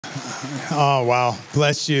Oh, wow.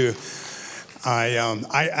 Bless you.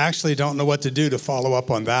 I actually don't know what to do to follow up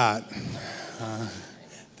on that.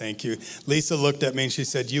 Thank you. Lisa looked at me and she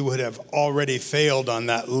said, you would have already failed on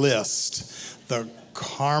that list. The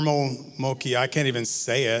caramel mochi, I can't even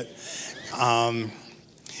say it.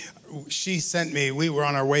 She sent me, we were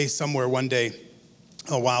on our way somewhere one day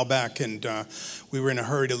a while back, and we were in a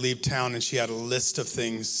hurry to leave town, and she had a list of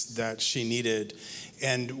things that she needed.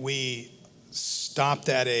 And we stopped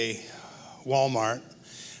at a Walmart,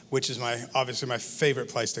 which is obviously my favorite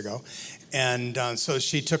place to go. And so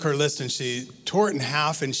she took her list and she tore it in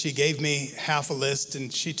half, and she gave me half a list,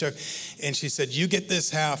 and she said, you get this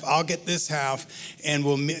half, I'll get this half, and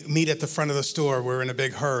we'll meet at the front of the store. We're in a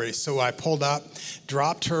big hurry. So I pulled up,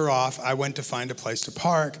 dropped her off. I went to find a place to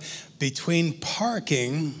park. Between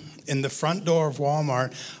parking in the front door of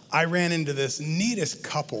Walmart, I ran into this neatest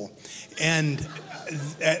couple, and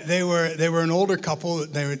they were an older couple.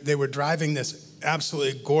 They were driving this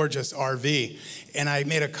absolutely gorgeous RV. And I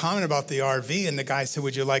made a comment about the RV, and the guy said,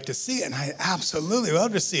 would you like to see it? And I absolutely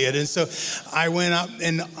love to see it. And so I went up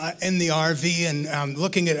in the RV, and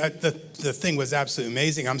looking at the thing was absolutely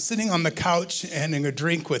amazing. I'm sitting on the couch having a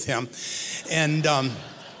drink with him, and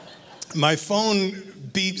my phone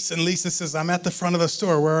beeps, and Lisa says, I'm at the front of the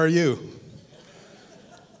store. Where are you?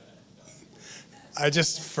 I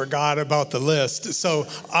just forgot about the list. So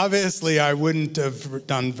obviously I wouldn't have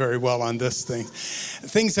done very well on this thing.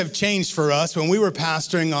 Things have changed for us. When we were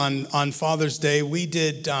pastoring on Father's Day, we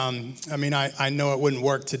did, I know it wouldn't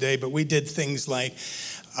work today, but we did things like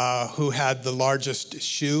who had the largest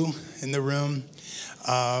shoe in the room.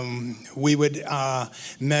 We would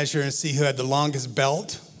measure and see who had the longest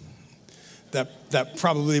belt. That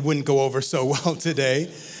probably wouldn't go over so well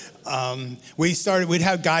today. We'd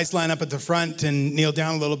have guys line up at the front and kneel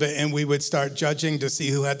down a little bit, and we would start judging to see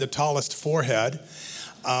who had the tallest forehead.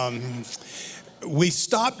 We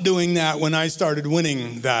stopped doing that when I started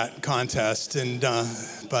winning that contest,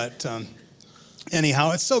 but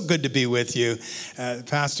anyhow, it's so good to be with you.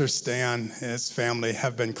 Pastor Stan and his family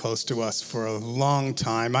have been close to us for a long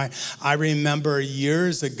time. I remember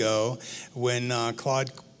years ago when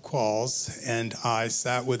Claude Qualls and I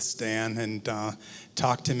sat with Stan and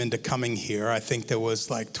talked him into coming here. I think there was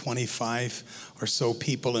like 25 or so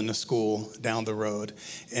people in the school down the road.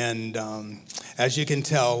 And as you can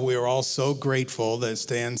tell, we were all so grateful that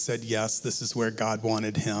Stan said, yes, this is where God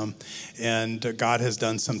wanted him. And God has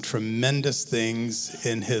done some tremendous things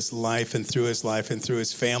in his life and through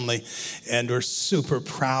his family. And we're super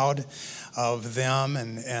proud of them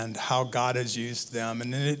and how God has used them.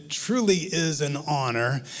 And it truly is an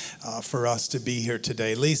honor for us to be here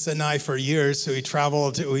today. Lisa and I, for years, we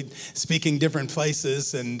traveled, speaking different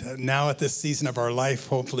places, and now at this season of our life,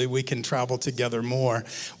 hopefully we can travel together more.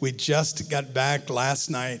 We just got back last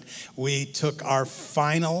night. We took our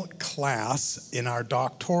final class in our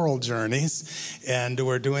doctoral journeys, and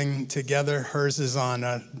we're doing together. Hers is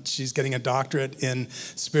she's getting a doctorate in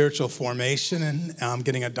spiritual formation, and I'm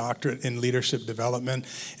getting a doctorate in leadership development.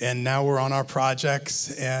 And now we're on our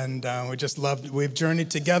projects, and we've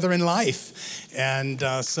journeyed together in life. And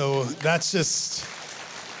so that's just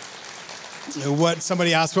what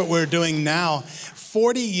somebody asked what we're doing now.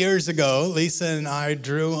 40 years ago, Lisa and I,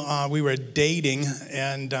 Drew, we were dating,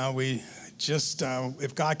 and we just,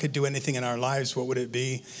 if God could do anything in our lives, what would it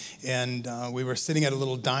be? And we were sitting at a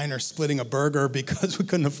little diner splitting a burger because we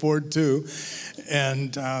couldn't afford to.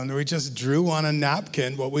 And we just drew on a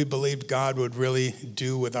napkin what we believed God would really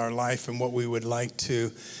do with our life and what we would like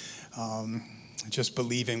to, just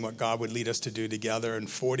believing what God would lead us to do together. And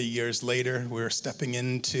 40 years later, we're stepping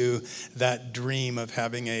into that dream of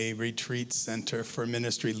having a retreat center for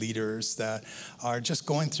ministry leaders that are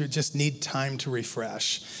just need time to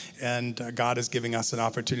refresh. And God is giving us an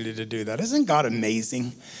opportunity to do that. Isn't God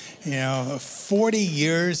amazing? 40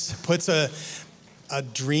 years puts a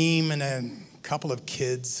dream and a couple of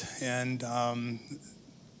kids, and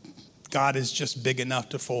God is just big enough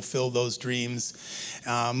to fulfill those dreams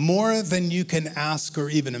more than you can ask or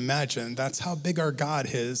even imagine. That's how big our God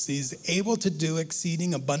is. He's able to do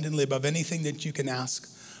exceeding abundantly above anything that you can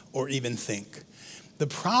ask or even think. The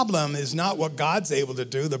problem is not what God's able to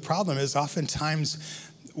do. The problem is oftentimes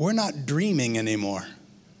we're not dreaming anymore.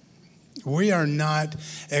 We are not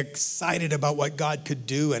excited about what God could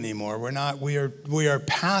do anymore. We are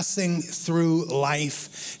passing through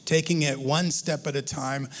life, taking it one step at a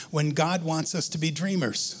time, when God wants us to be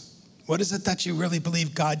dreamers. What is it that you really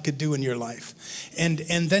believe God could do in your life? And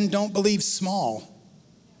then don't believe small.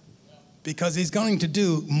 because he's going to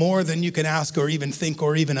do more than you can ask or even think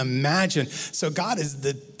or even imagine. So God is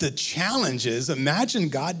the challenge is, imagine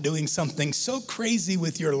God doing something so crazy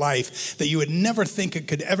with your life that you would never think it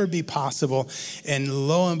could ever be possible. And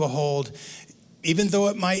lo and behold, even though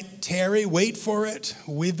it might tarry, wait for it.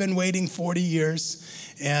 We've been waiting 40 years.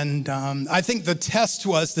 And I think the test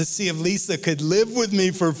was to see if Lisa could live with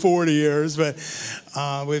me for 40 years, but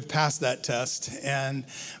we've passed that test.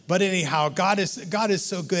 But anyhow, God is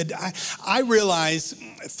so good. I realize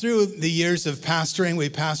through the years of pastoring, we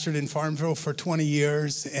pastored in Farmville for 20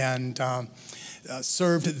 years and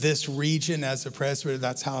served this region as a presbyter.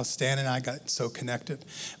 That's how Stan and I got so connected.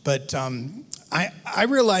 But I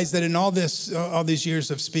realize that in all these years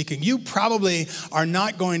of speaking, you probably are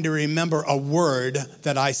not going to remember a word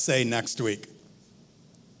that I say next week.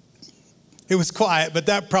 It was quiet, but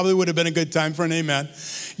that probably would have been a good time for an amen.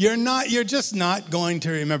 You're just not going to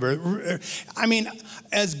remember. I mean,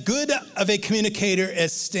 as good of a communicator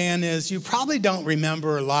as Stan is, you probably don't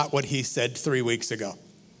remember a lot what he said 3 weeks ago.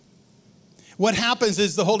 What happens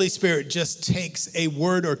is the Holy Spirit just takes a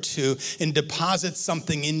word or two and deposits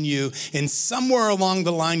something in you, and somewhere along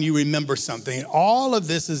the line you remember something. And all of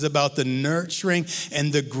this is about the nurturing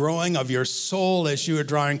and the growing of your soul as you are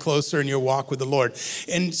drawing closer in your walk with the Lord.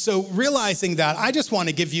 And so realizing that, I just want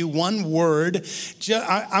to give you one word.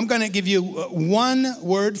 I'm going to give you one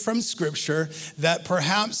word from Scripture that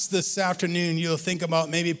perhaps this afternoon you'll think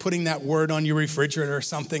about maybe putting that word on your refrigerator or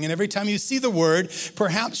something. And every time you see the word,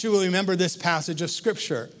 perhaps you will remember this passage of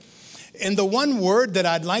Scripture. And the one word that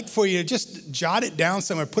I'd like for you to just jot it down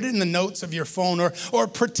somewhere, put it in the notes of your phone, or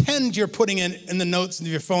pretend you're putting it in the notes of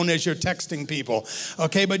your phone as you're texting people.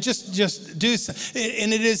 Okay, but just do,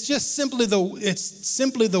 and it is just simply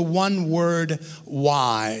the one word,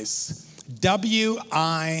 wise. W-I-S-E.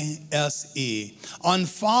 On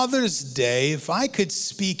Father's Day, if I could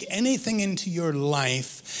speak anything into your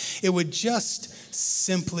life, it would just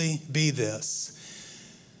simply be this.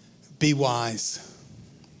 Be wise.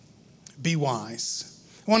 Be wise.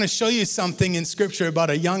 I want to show you something in Scripture about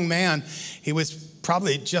a young man. He was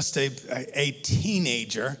probably just a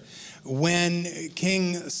teenager when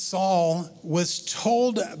King Saul was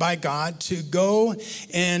told by God to go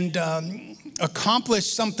and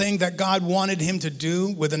accomplish something that God wanted him to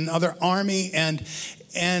do with another army, and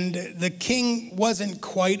the king wasn't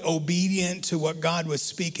quite obedient to what God was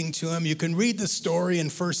speaking to him. You can read the story in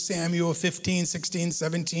 1 Samuel 15, 16,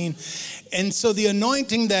 17. And so the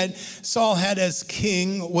anointing that Saul had as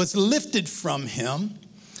king was lifted from him,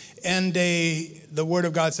 and the word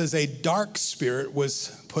of God says a dark spirit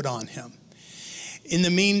was put on him. In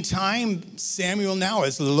the meantime, Samuel now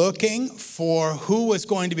is looking for who was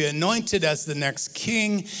going to be anointed as the next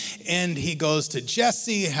king. And he goes to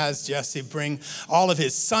Jesse, has Jesse bring all of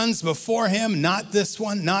his sons before him. Not this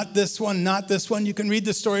one, not this one, not this one. You can read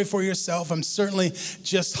the story for yourself. I'm certainly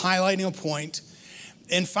just highlighting a point.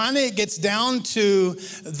 And finally, it gets down to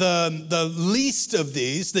the least of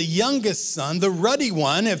these, the youngest son, the ruddy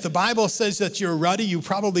one. If the Bible says that you're ruddy, you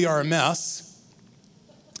probably are a mess.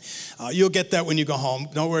 You'll get that when you go home.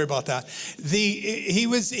 Don't worry about that. He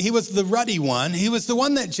was the ruddy one. He was the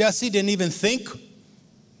one that Jesse didn't even think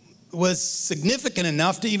was significant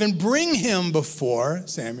enough to even bring him before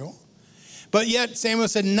Samuel. But yet Samuel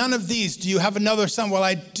said, none of these. Do you have another son? Well,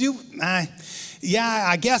 I do. Yeah,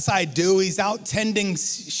 I guess I do. He's out tending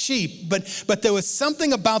sheep. But there was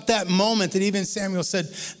something about that moment that even Samuel said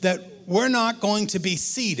that we're not going to be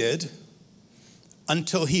seated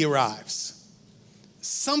until he arrives.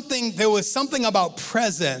 There was something about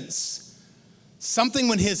presence, something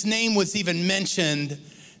when his name was even mentioned,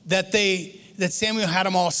 that Samuel had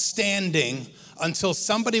them all standing until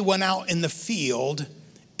somebody went out in the field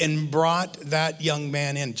and brought that young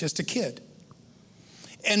man in, just a kid.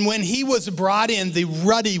 And when he was brought in, the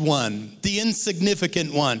ruddy one, the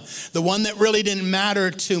insignificant one, the one that really didn't matter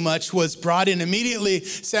too much was brought in. Immediately,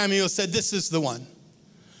 Samuel said, this is the one.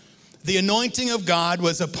 The anointing of God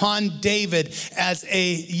was upon David as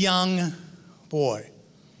a young boy.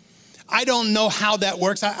 I don't know how that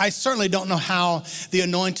works. I certainly don't know how the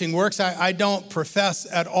anointing works. I don't profess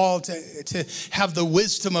at all to have the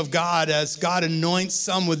wisdom of God as God anoints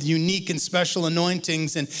some with unique and special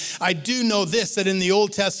anointings. And I do know this, that in the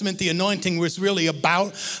Old Testament, the anointing was really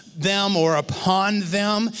about them or upon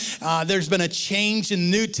them. There's been a change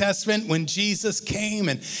in the New Testament when Jesus came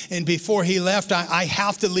and before he left, I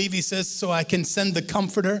have to leave, he says, so I can send the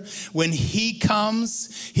Comforter. When he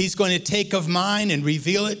comes, he's going to take of mine and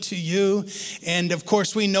reveal it to you. And of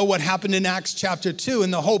course, we know what happened in Acts chapter 2.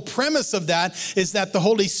 And the whole premise of that is that the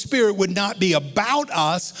Holy Spirit would not be about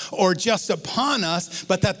us or just upon us,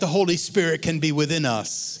 but that the Holy Spirit can be within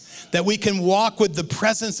us. that we can walk with the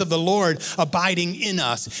presence of the Lord abiding in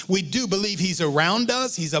us. We do believe he's around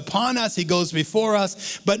us, he's upon us, he goes before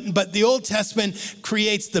us, but the Old Testament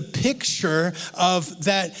creates the picture of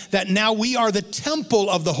that now we are the temple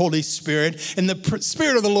of the Holy Spirit, and the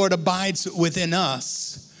Spirit of the Lord abides within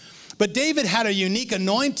us. But David had a unique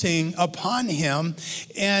anointing upon him,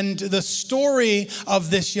 and the story of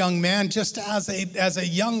this young man, just as a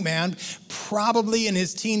young man, probably in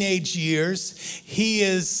his teenage years, he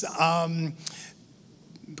is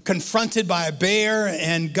confronted by a bear,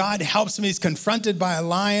 and God helps him. He's confronted by a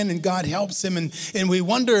lion, and God helps him. And we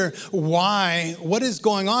wonder why, what is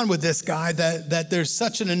going on with this guy that there's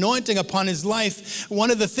such an anointing upon his life. One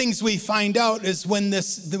of the things we find out is when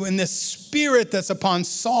this spirit that's upon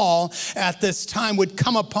Saul at this time would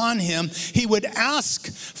come upon him, he would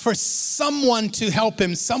ask for someone to help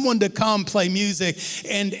him, someone to come play music.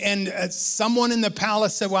 And someone in the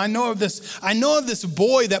palace said, well, I know of this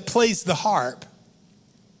boy that plays the harp.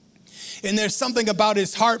 And there's something about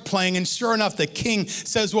his harp playing. And sure enough, the king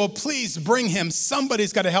says, well, please bring him.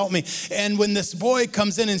 Somebody's got to help me. And when this boy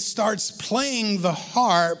comes in and starts playing the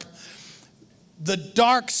harp, the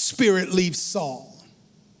dark spirit leaves Saul.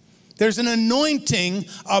 There's an anointing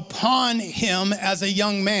upon him as a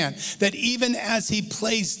young man, that even as he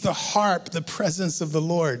plays the harp, the presence of the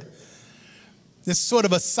Lord. This is sort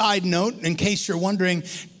of a side note, in case you're wondering,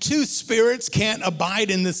 two spirits can't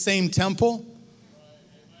abide in the same temple.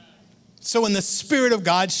 So when the Spirit of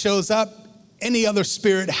God shows up, any other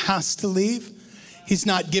spirit has to leave. He's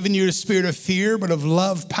not giving you a spirit of fear, but of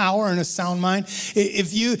love, power, and a sound mind.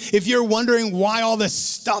 If you're wondering why all this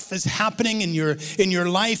stuff is happening in your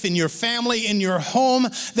life, in your family, in your home,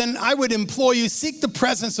 then I would implore you, seek the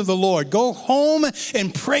presence of the Lord. Go home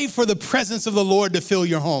and pray for the presence of the Lord to fill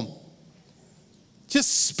your home.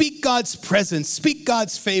 Just speak God's presence, speak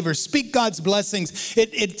God's favor, speak God's blessings.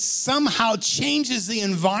 It somehow changes the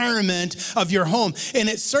environment of your home, and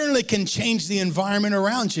it certainly can change the environment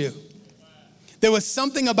around you. There was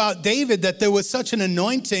something about David, that there was such an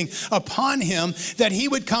anointing upon him that he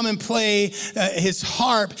would come and play his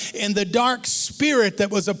harp, and the dark spirit that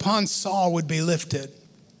was upon Saul would be lifted.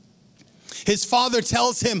 His father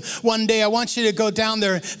tells him one day, I want you to go down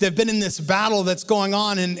there. They've been in this battle that's going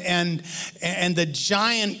on, and the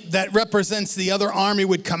giant that represents the other army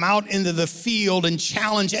would come out into the field and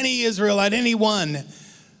challenge any Israelite, anyone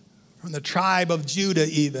from the tribe of Judah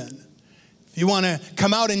even. If you want to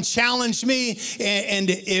come out and challenge me, and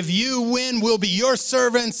if you win, we'll be your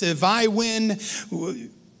servants. If I win,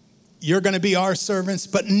 you're going to be our servants.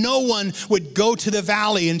 But no one would go to the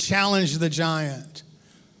valley and challenge the giant.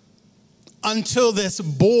 Until this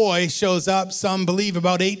boy shows up, some believe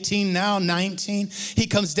about 18 now, 19. He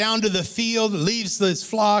comes down to the field, leaves his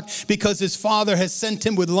flock because his father has sent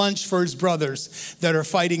him with lunch for his brothers that are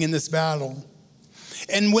fighting in this battle.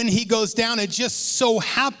 And when he goes down, it just so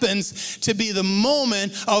happens to be the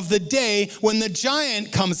moment of the day when the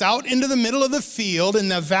giant comes out into the middle of the field in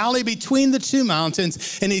the valley between the two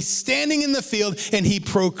mountains, and he's standing in the field and he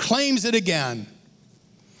proclaims it again.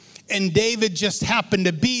 And David just happened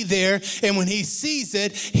to be there. And when he sees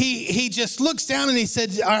it, he just looks down and he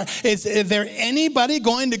said, is there anybody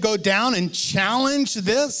going to go down and challenge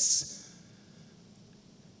this?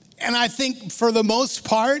 And I think for the most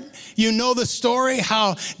part, you know the story,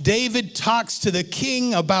 how David talks to the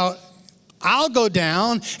king about, I'll go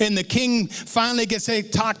down. And the king finally gets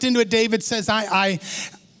talked into it. David says, I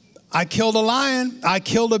killed a lion. I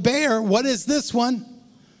killed a bear. What is this one?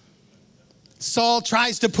 Saul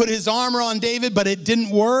tries to put his armor on David, but it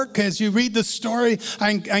didn't work. As you read the story,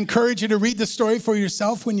 I encourage you to read the story for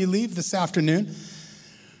yourself when you leave this afternoon.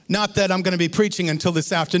 Not that I'm going to be preaching until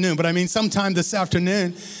this afternoon, but I mean sometime this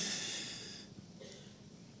afternoon.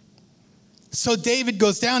 So David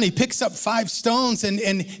goes down, he picks up 5 stones,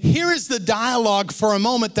 and here is the dialogue for a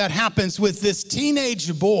moment that happens with this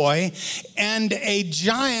teenage boy and a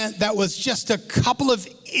giant that was just a couple of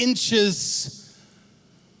inches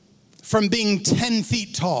from being 10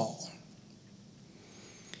 feet tall.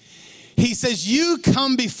 He says, you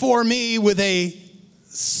come before me with a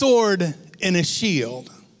sword and a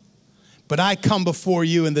shield, but I come before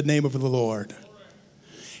you in the name of the Lord.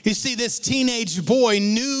 You see, this teenage boy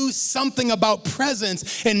knew something about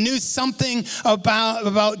presence and knew something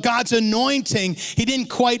about God's anointing. He didn't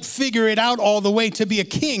quite figure it out all the way to be a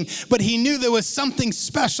king, but he knew there was something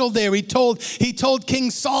special there. He told King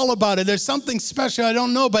Saul about it. There's something special, I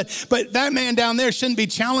don't know, but that man down there shouldn't be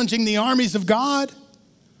challenging the armies of God.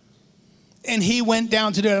 And he went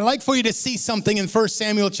down to do it. I'd like for you to see something in 1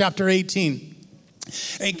 Samuel chapter 18.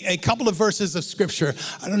 A couple of verses of scripture.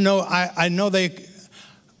 I don't know, I know they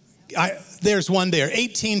There's one there,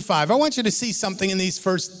 18:5. I want you to see something in these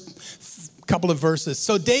first couple of verses.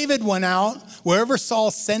 So David went out wherever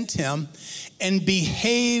Saul sent him and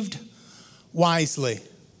behaved wisely.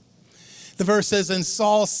 The verse says, and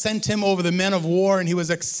Saul sent him over the men of war, and he was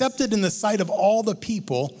accepted in the sight of all the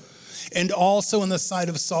people and also in the sight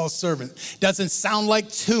of Saul's servant. Doesn't sound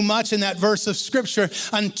like too much in that verse of scripture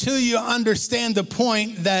until you understand the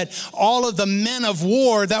point that all of the men of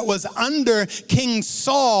war that was under King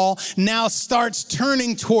Saul now starts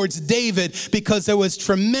turning towards David because there was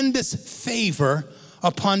tremendous favor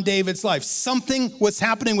upon David's life. Something was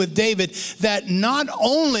happening with David that not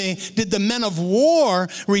only did the men of war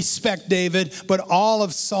respect David, but all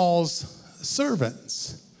of Saul's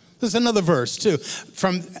servants. There's another verse too,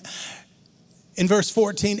 in verse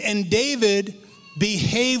 14, and David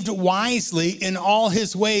behaved wisely in all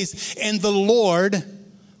his ways, and the Lord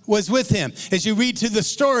was with him. As you read through the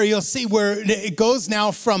story, you'll see where it goes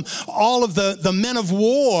now from all of the men of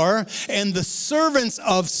war and the servants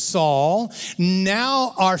of Saul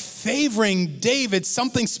now are favoring David,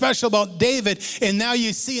 something special about David. And now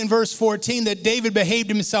you see in verse 14 that David behaved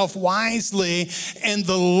himself wisely and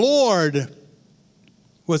the Lord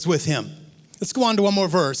was with him. Let's go on to one more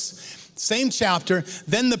verse. Same chapter.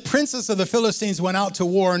 Then the princes of the Philistines went out to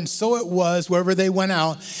war, and so it was, wherever they went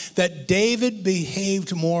out, that David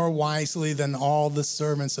behaved more wisely than all the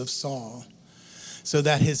servants of Saul, so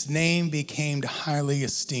that his name became highly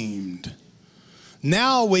esteemed.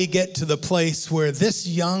 Now we get to the place where this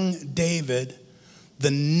young David,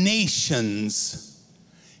 the nations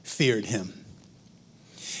feared him.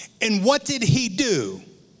 And what did he do?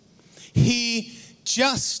 He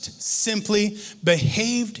just simply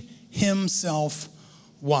behaved himself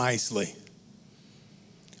wisely.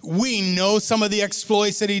 We know some of the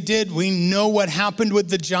exploits that he did. We know what happened with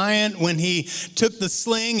the giant when he took the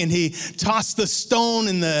sling and he tossed the stone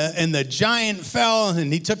and the giant fell,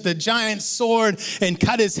 and he took the giant's sword and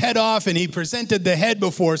cut his head off, and he presented the head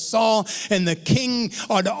before Saul, and the king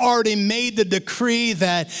had already made the decree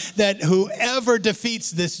that whoever defeats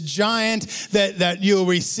this giant, that you'll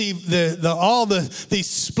receive all these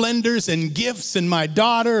splendors and gifts and my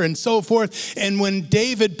daughter and so forth. And when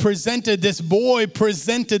David presented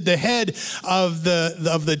the head of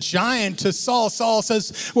the giant to Saul, Saul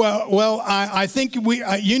says, well, I think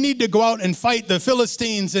you need to go out and fight the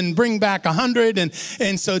Philistines and bring back 100. And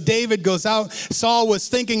so David goes out. Saul was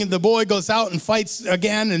thinking the boy goes out and fights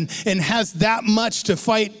again and has that much to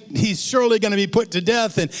fight. He's surely going to be put to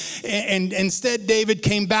death. And instead, David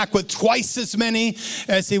came back with twice as many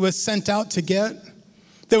as he was sent out to get.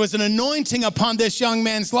 There was an anointing upon this young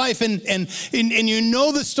man's life. And you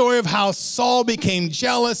know the story of how Saul became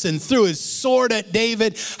jealous and threw his sword at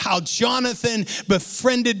David, how Jonathan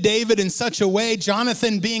befriended David in such a way,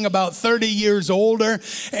 Jonathan being about 30 years older.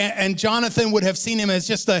 And Jonathan would have seen him as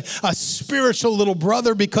just a spiritual little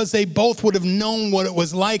brother because they both would have known what it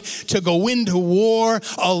was like to go into war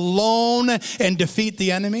alone and defeat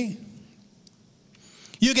the enemy.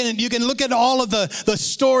 You can look at all of the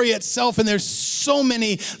story itself, and there's so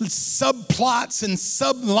many subplots and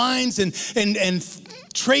sublines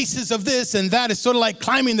and traces of this and that. It's sort of like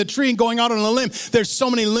climbing the tree and going out on a limb. There's so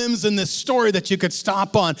many limbs in this story that you could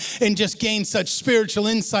stop on and just gain such spiritual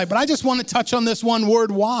insight. But I just want to touch on this one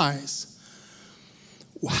word, wise.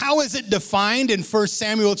 How is it defined in 1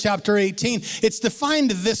 Samuel chapter 18? It's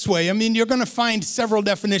defined this way. I mean, you're going to find several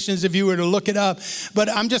definitions if you were to look it up, but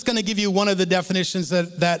I'm just going to give you one of the definitions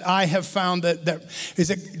that I have found that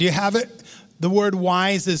is it, do you have it? The word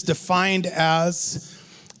wise is defined as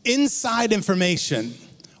inside information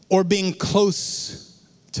or being close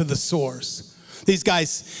to the source. These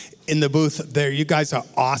guys in the booth there, you guys are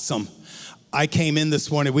awesome. I came in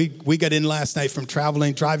this morning. We got in last night from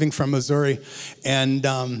driving from Missouri. And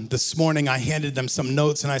this morning I handed them some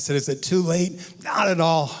notes and I said, is it too late? Not at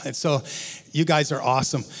all. And so you guys are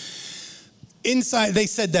awesome. Inside, they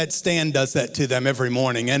said that Stan does that to them every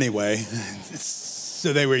morning anyway.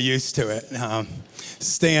 So they were used to it.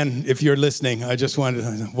 Stan, if you're listening, I just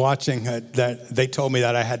wanted, watching that they told me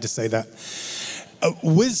that I had to say that.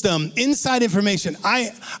 Wisdom, inside information.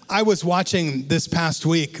 I was watching this past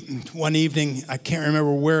week, one evening, I can't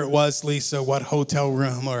remember where it was, Lisa, what hotel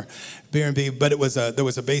room or B&B, but there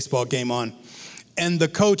was a baseball game on. And the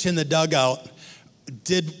coach in the dugout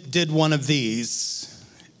did one of these,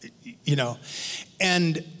 you know.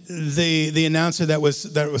 And the announcer that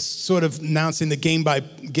was sort of announcing the game by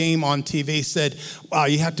game on TV said, wow,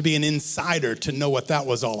 you have to be an insider to know what that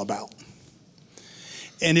was all about.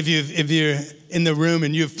 And if you're in the room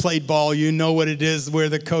and you've played ball, you know what it is where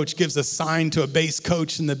the coach gives a sign to a base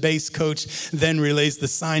coach, and the base coach then relays the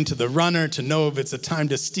sign to the runner to know if it's a time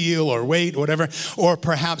to steal or wait, whatever, or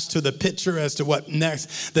perhaps to the pitcher as to what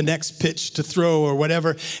the next pitch to throw or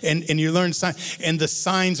whatever. And you learn sign, and the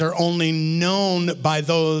signs are only known by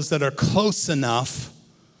those that are close enough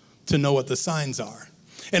to know what the signs are.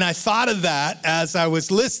 And I thought of that as I was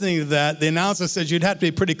listening to that. The announcer said you'd have to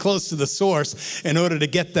be pretty close to the source in order to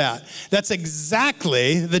get that. That's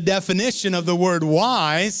exactly the definition of the word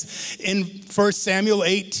wise in 1 Samuel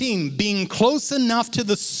 18. Being close enough to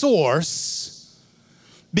the source,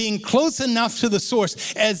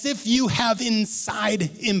 as if you have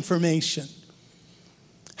inside information.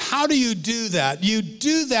 How do you do that? You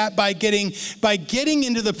do that by getting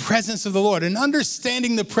into the presence of the Lord and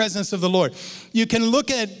understanding the presence of the Lord. You can look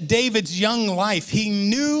at David's young life. He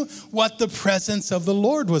knew what the presence of the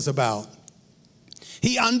Lord was about.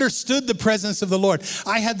 He understood the presence of the Lord.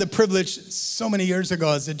 I had the privilege so many years ago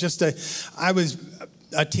I was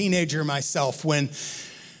a teenager myself when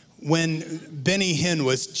Benny Hinn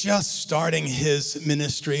was just starting his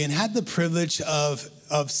ministry, and had the privilege of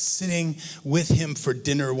sitting with him for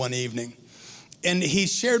dinner one evening. And he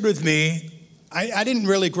shared with me, I didn't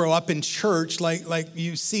really grow up in church like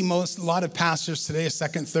you see a lot of pastors today, a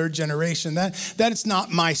second, third generation. That is not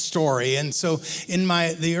my story. And so in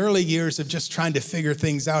the early years of just trying to figure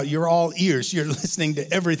things out, you're all ears, you're listening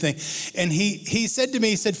to everything. And he said to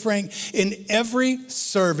me, he said, Frank, in every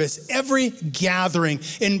service, every gathering,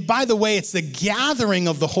 and by the way, it's the gathering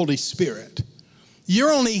of the Holy Spirit.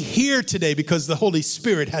 You're only here today because the Holy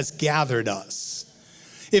Spirit has gathered us.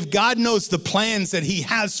 If God knows the plans that he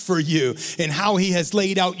has for you and how he has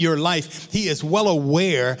laid out your life, he is well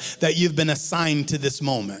aware that you've been assigned to this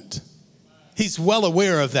moment. He's well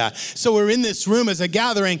aware of that. So we're in this room as a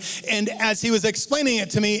gathering, and as he was explaining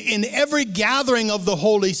it to me, in every gathering of the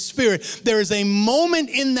Holy Spirit, there is a moment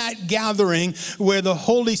in that gathering where the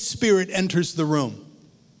Holy Spirit enters the room.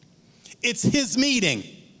 It's his meeting.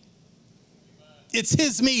 It's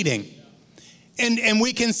his meeting. And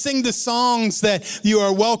we can sing the songs that you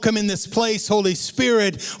are welcome in this place, Holy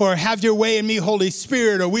Spirit, or have your way in me, Holy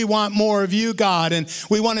Spirit, or we want more of you, God, and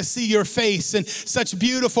we want to see your face, and such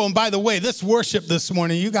beautiful. And by the way, this worship this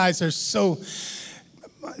morning, you guys are so,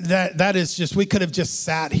 that is just, we could have just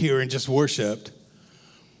sat here and just worshiped.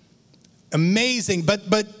 Amazing.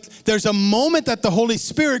 But there's a moment that the Holy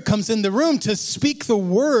Spirit comes in the room to speak the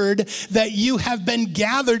word that you have been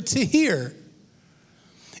gathered to hear.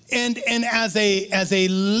 And as a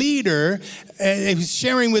leader, he was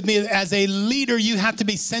sharing with me, as a leader, you have to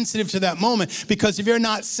be sensitive to that moment, because if you're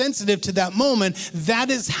not sensitive to that moment, that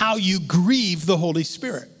is how you grieve the Holy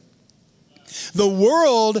Spirit. The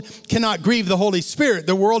world cannot grieve the Holy Spirit.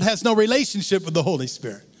 The world has no relationship with the Holy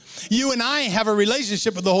Spirit. You and I have a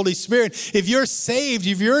relationship with the Holy Spirit. If you're saved,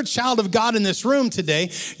 if you're a child of God in this room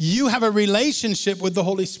today, you have a relationship with the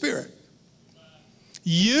Holy Spirit.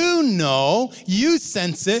 You know, you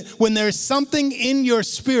sense it when there's something in your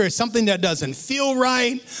spirit, something that doesn't feel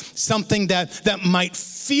right, something that might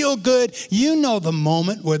feel good. You know the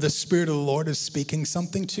moment where the Spirit of the Lord is speaking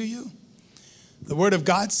something to you. The Word of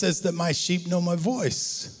God says that my sheep know my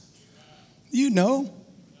voice. You know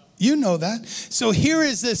that. So here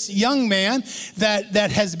is this young man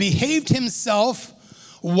that has behaved himself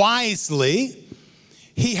wisely.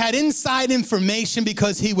 He had inside information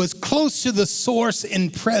because he was close to the source in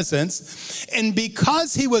presence. And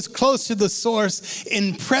because he was close to the source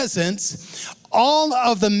in presence, all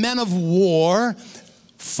of the men of war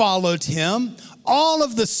followed him. All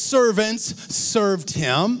of the servants served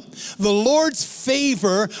him. The Lord's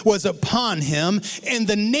favor was upon him, and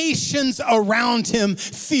the nations around him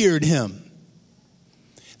feared him.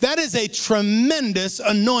 That is a tremendous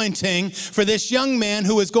anointing for this young man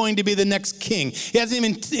who is going to be the next king. He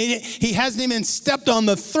hasn't even stepped on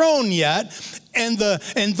the throne yet, and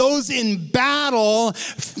those in battle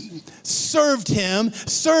served him.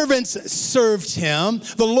 Servants served him.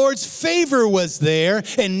 The Lord's favor was there,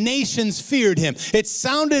 and nations feared him. It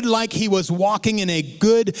sounded like he was walking in a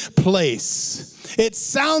good place. It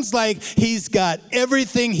sounds like he's got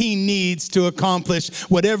everything he needs to accomplish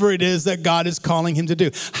whatever it is that God is calling him to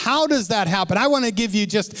do. How does that happen? I want to give you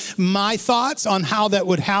just my thoughts on how that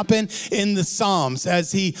would happen in the Psalms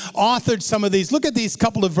as he authored some of these. Look at these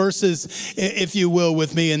couple of verses, if you will,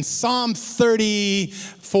 with me. In Psalm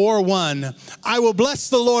 34:1, I will bless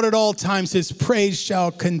the Lord at all times. His praise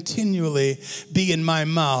shall continually be in my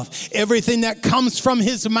mouth. Everything that comes from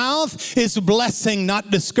his mouth is blessing,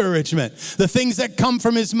 not discouragement. The things that come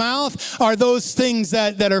from his mouth are those things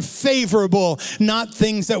that are favorable, not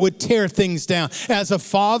things that would tear things down. As a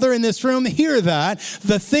father in this room, hear that.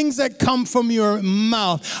 The things that come from your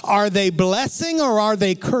mouth, are they blessing or are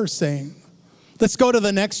they cursing? Let's go to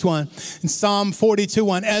the next one. In Psalm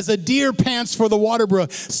 42:1, as a deer pants for the water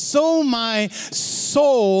brook, so my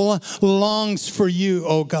soul longs for you,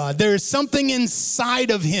 O God. There is something inside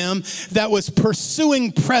of him that was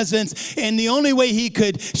pursuing presence, and the only way he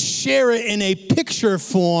could share it in a picture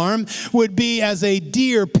form would be as a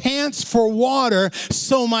deer pants for water,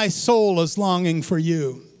 so my soul is longing for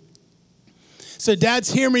you. So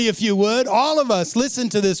dads, hear me if you would. All of us, listen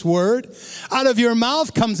to this word. Out of your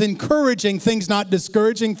mouth comes encouraging things, not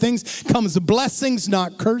discouraging things. Comes blessings,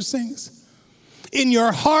 not cursings. In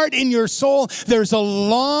your heart, in your soul, there's a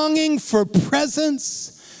longing for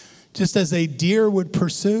presence, just as a deer would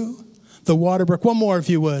pursue the water brook. One more if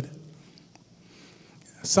you would.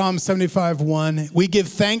 Psalm 75:1. We give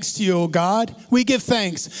thanks to you, O God. We give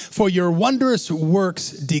thanks for your wondrous works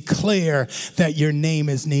declare that your name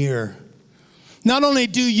is near. Not only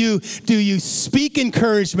do you speak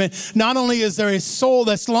encouragement, not only is there a soul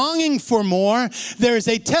that's longing for more, there's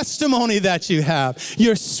a testimony that you have.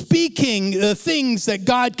 You're speaking the things that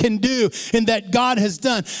God can do and that God has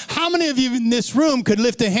done. How many of you in this room could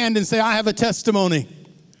lift a hand and say, I have a testimony?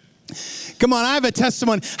 Come on, I have a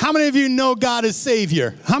testimony. How many of you know God as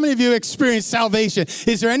Savior? How many of you experienced salvation?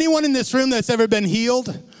 Is there anyone in this room that's ever been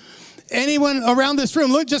healed? Anyone around this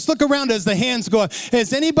room? Just look around as the hands go up.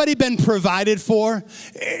 Has anybody been provided for?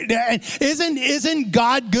 Isn't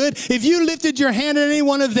God good? If you lifted your hand at any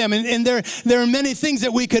one of them, and there are many things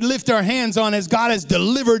that we could lift our hands on as God has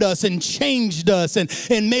delivered us and changed us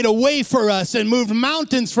and made a way for us and moved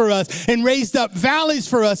mountains for us and raised up valleys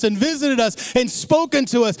for us and visited us and spoken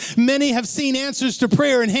to us. Many have seen answers to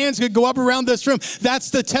prayer, and hands could go up around this room. That's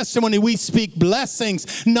the testimony. We speak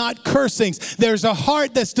blessings, not cursings. There's a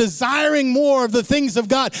heart that's desiring more of the things of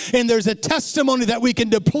God, and there's a testimony that we can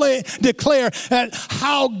declare at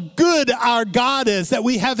how good our God is, that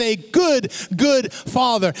we have a good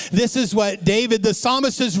Father. This is what David the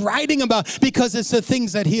psalmist is writing about because it's the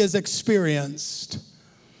things that he has experienced.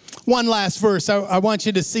 One last verse. I want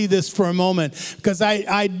you to see this for a moment because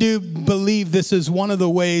I do believe this is one of the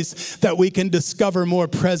ways that we can discover more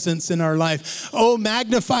presence in our life. Oh,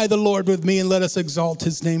 magnify the Lord with me and let us exalt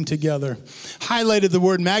his name together. Highlighted the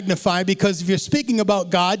word magnify because if you're speaking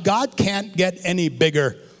about God, God can't get any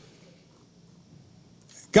bigger.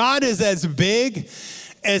 God is as big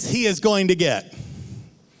as he is going to get.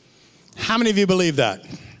 How many of you believe that?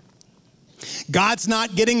 God's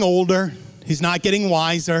not getting older. He's not getting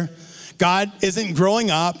wiser. God isn't growing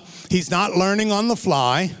up. He's not learning on the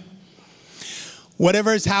fly.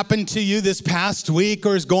 Whatever has happened to you this past week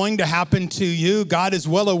or is going to happen to you, God is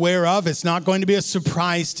well aware of. It's not going to be a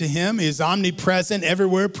surprise to him. He's omnipresent,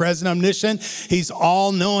 everywhere present, omniscient. He's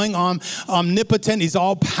all-knowing, omnipotent. He's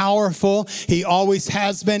all-powerful. He always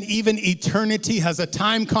has been. Even eternity has a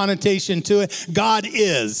time connotation to it. God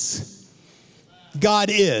is. God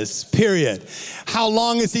is, period. How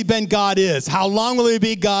long has he been? God is. How long will he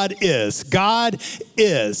be? God is. God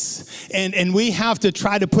is. And we have to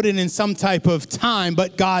try to put it in some type of time,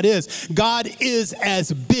 but God is. God is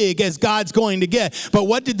as big as God's going to get. But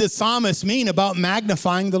what did the psalmist mean about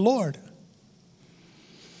magnifying the Lord?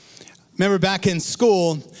 Remember back in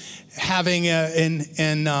school, having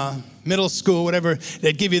in middle school, whatever,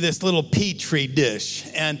 they'd give you this little petri dish.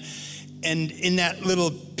 And in that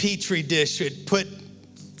little petri dish, you'd put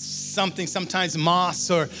something, sometimes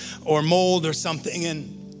moss or mold or something,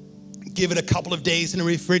 and give it a couple of days in the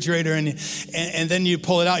refrigerator, and then you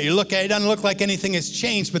pull it out. You look at it, it doesn't look like anything has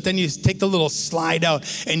changed, but then you take the little slide out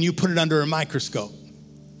and you put it under a microscope.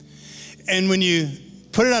 And when you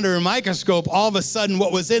put it under a microscope, all of a sudden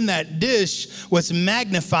what was in that dish was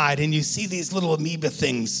magnified, and you see these little amoeba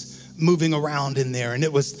things moving around in there. And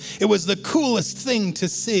it was the coolest thing to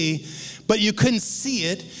see, but you couldn't see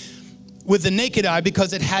it with the naked eye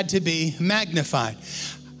because it had to be magnified.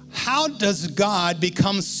 How does God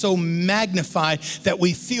become so magnified that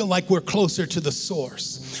we feel like we're closer to the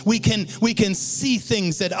source? We can see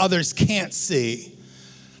things that others can't see.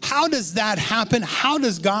 How does that happen? How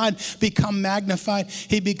does God become magnified?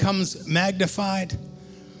 He becomes magnified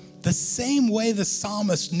the same way the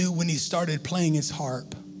psalmist knew when he started playing his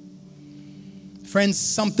harp. Friends,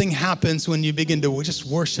 something happens when you begin to just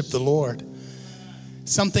worship the Lord.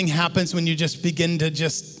 Something happens when you just begin to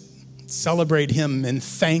just celebrate him and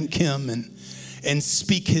thank him and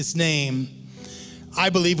speak his name. I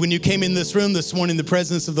believe when you came in this room this morning, the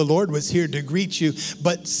presence of the Lord was here to greet you,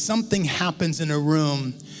 but something happens in a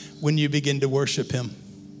room when you begin to worship him.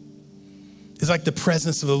 It's like the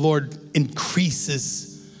presence of the Lord increases.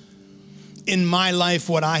 In my life,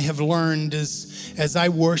 what I have learned is as I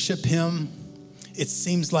worship him, it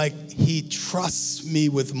seems like he trusts me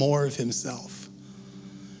with more of himself.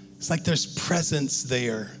 It's like there's presence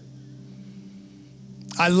there.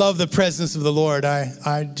 I love the presence of the Lord.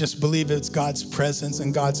 I just believe it's God's presence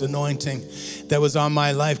and God's anointing that was on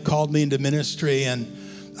my life, called me into ministry. And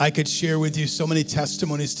I could share with you so many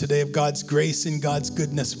testimonies today of God's grace and God's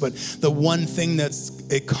goodness. But the one thing that's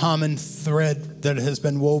a common thread that has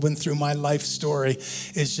been woven through my life story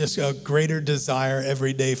is just a greater desire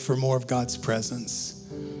every day for more of God's presence.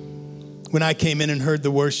 When I came in and heard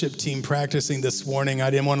the worship team practicing this morning, I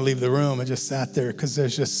didn't want to leave the room. I just sat there because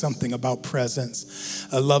there's just something about presence.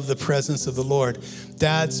 I love the presence of the Lord.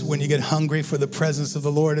 Dads, when you get hungry for the presence of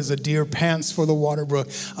the Lord as a deer pants for the water brook,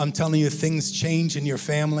 I'm telling you, things change in your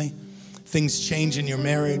family. Things change in your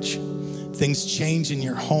marriage. Things change in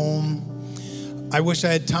your home. I wish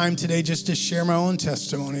I had time today just to share my own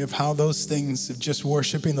testimony of how those things of just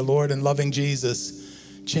worshiping the Lord and loving Jesus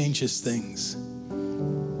changes things.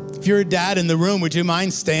 If you're a dad in the room, would you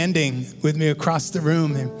mind standing with me across the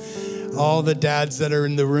room? And all the dads that are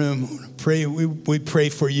in the room, we pray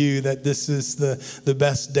for you that this is the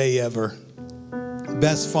best day ever.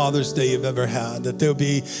 Best Father's Day you've ever had. That there'll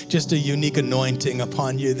be just a unique anointing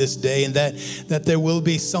upon you this day, and that there will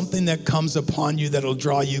be something that comes upon you that'll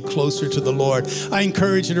draw you closer to the Lord. I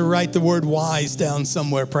encourage you to write the word wise down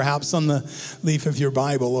somewhere, perhaps on the leaf of your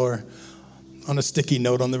Bible or on a sticky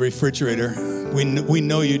note on the refrigerator. We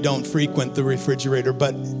know you don't frequent the refrigerator,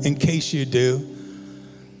 but in case you do,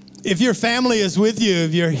 if your family is with you,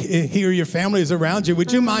 if you're here, your family is around you,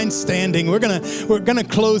 would you mind standing? We're gonna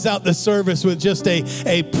close out the service with just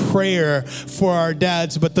a prayer for our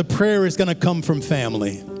dads, but the prayer is gonna come from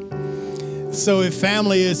family. So if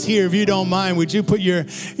family is here, if you don't mind, would you put your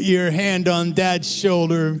hand on dad's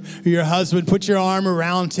shoulder, or your husband, put your arm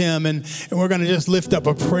around him, and we're going to just lift up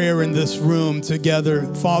a prayer in this room together.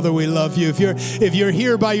 Father, we love you. If you're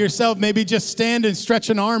here by yourself, maybe just stand and stretch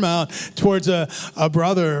an arm out towards a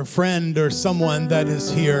brother, a friend, or someone that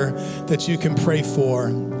is here that you can pray for.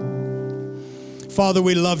 Father,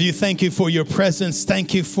 we love you. Thank you for your presence.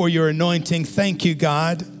 Thank you for your anointing. Thank you,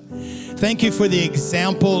 God. Thank you for the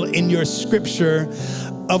example in your scripture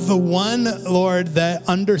of the one, Lord, that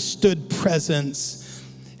understood presence,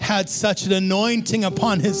 had such an anointing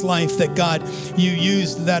upon his life that, God, you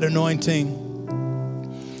used that anointing.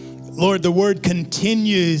 Lord, the word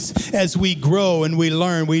continues as we grow and we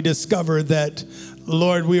learn. We discover that,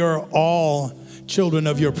 Lord, we are all children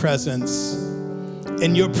of your presence.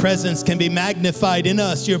 And your presence can be magnified in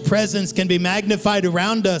us. Your presence can be magnified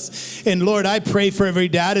around us. And Lord, I pray for every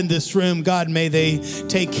dad in this room. God, may they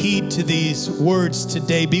take heed to these words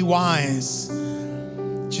today. Be wise.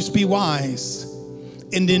 Just be wise.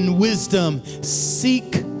 And in wisdom,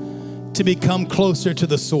 seek to become closer to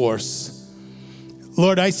the source.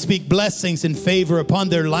 Lord, I speak blessings and favor upon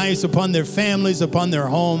their lives, upon their families, upon their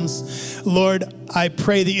homes. Lord, I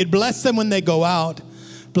pray that you'd bless them when they go out.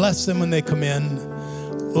 Bless them when they come in.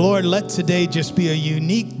 Lord, let today just be a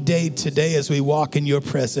unique day today as we walk in your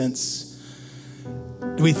presence.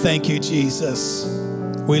 We thank you, Jesus.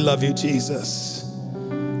 We love you, Jesus.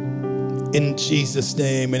 In Jesus'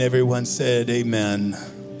 name, and everyone said amen.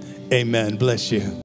 Amen. Bless you.